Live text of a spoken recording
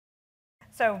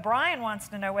So Brian wants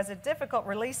to know, was it difficult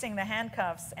releasing the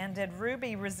handcuffs, and did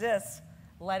Ruby resist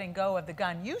letting go of the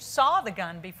gun? You saw the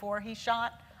gun before he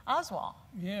shot Oswald.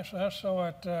 Yes, I saw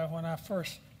it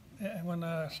when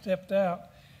I stepped out.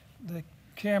 The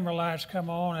camera lights come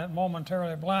on and it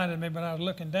momentarily blinded me, but I was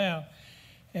looking down,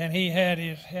 and he had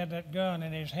that gun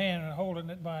in his hand and holding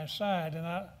it by his side,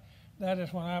 and that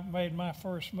is when I made my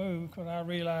first move, because I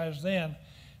realized then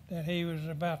that he was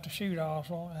about to shoot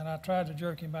Oswald, and I tried to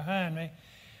jerk him behind me,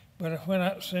 but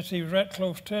since he was right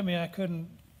close to me, I couldn't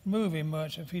move him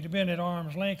much. If he'd have been at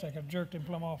arm's length, I could have jerked him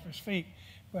plumb off his feet,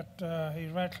 but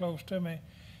he's right close to me.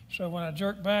 So when I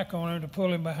jerked back on him to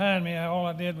pull him behind me, all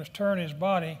I did was turn his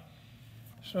body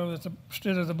so that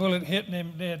instead of the bullet hitting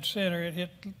him dead center, it hit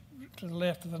to the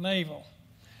left of the navel.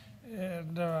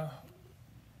 And of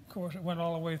course, it went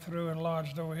all the way through and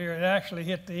lodged over here. It actually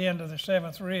hit the end of the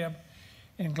 7th rib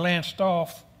and glanced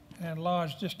off and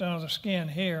lodged just under the skin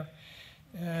here.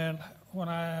 And when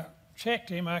I checked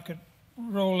him, I could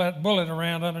roll that bullet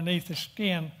around underneath the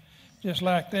skin just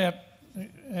like that.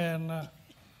 And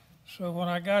so when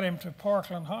I got him to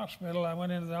Parkland Hospital, I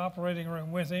went into the operating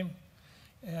room with him,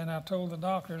 and I told the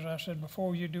doctors, I said,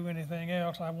 before you do anything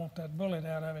else, I want that bullet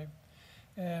out of him.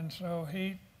 And so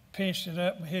he pinched it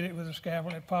up and hit it with a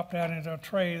scalpel. It popped out into a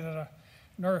tray that a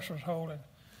nurse was holding.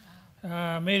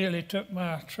 I immediately took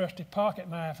my trusty pocket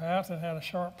knife out that had a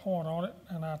sharp point on it,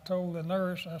 and I told the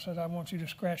nurse, I said, I want you to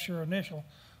scratch your initial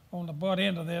on the butt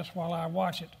end of this while I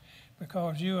watch it,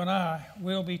 because you and I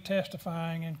will be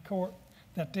testifying in court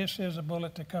that this is a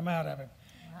bullet to come out of him.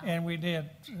 Wow. And we did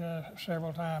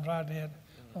several times, I did,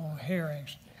 on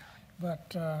hearings.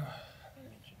 But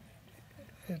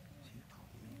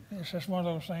it's just one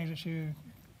of those things that you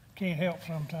can't help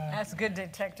sometimes. That's good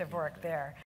detective work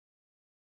there.